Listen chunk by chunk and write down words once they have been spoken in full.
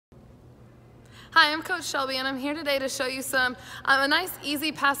Hi, I'm Coach Shelby, and I'm here today to show you a nice,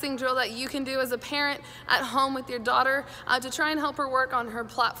 easy passing drill that you can do as a parent at home with your daughter to try and help her work on her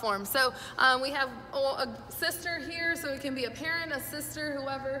platform. So we have a sister here, so it can be a parent, a sister,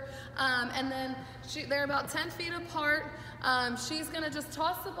 whoever, and then they're about 10 feet apart. She's going to just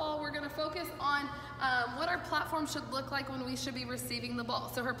toss the ball. We're going to focus on what our platform should look like when we should be receiving the ball.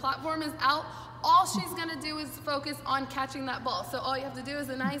 So her platform is out. All she's going to do is focus on catching that ball. So all you have to do is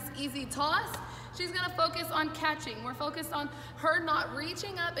a nice, easy toss. She's going to focus on catching. We're focused on her not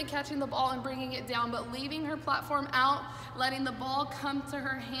reaching up and catching the ball and bringing it down, but leaving her platform out, letting the ball come to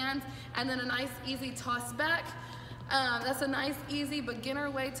her hands, and then a nice, easy toss back. That's a nice, easy beginner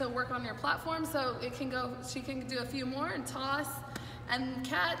way to work on your platform. So she can do a few more and toss and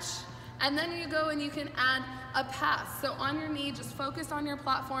catch. And then you go and you can add a pass. So on your knee, just focus on your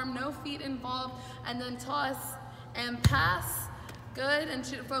platform, no feet involved, and then toss and pass. Good, and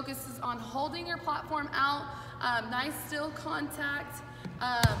she focuses on holding your platform out, nice still contact.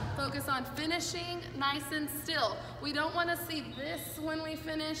 Focus on finishing nice and still. We don't want to see this when we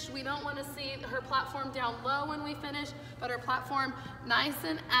finish. We don't want to see her platform down low when we finish, but her platform nice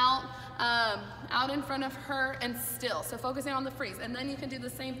and out in front of her and still. So focusing on the freeze. And then you can do the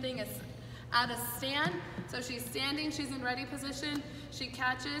same thing as at a stand. So she's standing, she's in ready position, she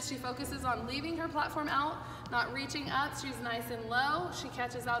catches, she focuses on leaving her platform out, not reaching up, she's nice and low, she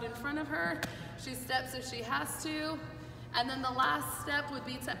catches out in front of her, she steps if she has to, and then the last step would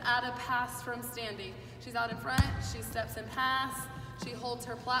be to add a pass from standing. She's out in front, she steps and pass, she holds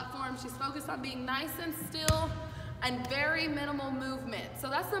her platform, she's focused on being nice and still and very minimal movement. So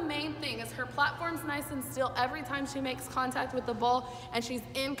that's the main thing, is her platform's nice and still every time she makes contact with the ball, and she's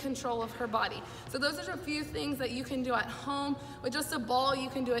in control of her body. So those are a few things that you can do at home with just a ball. You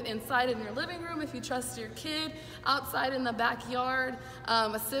can do it inside in your living room if you trust your kid, outside in the backyard.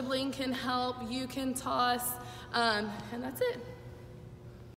 A sibling can help, you can toss, and that's it.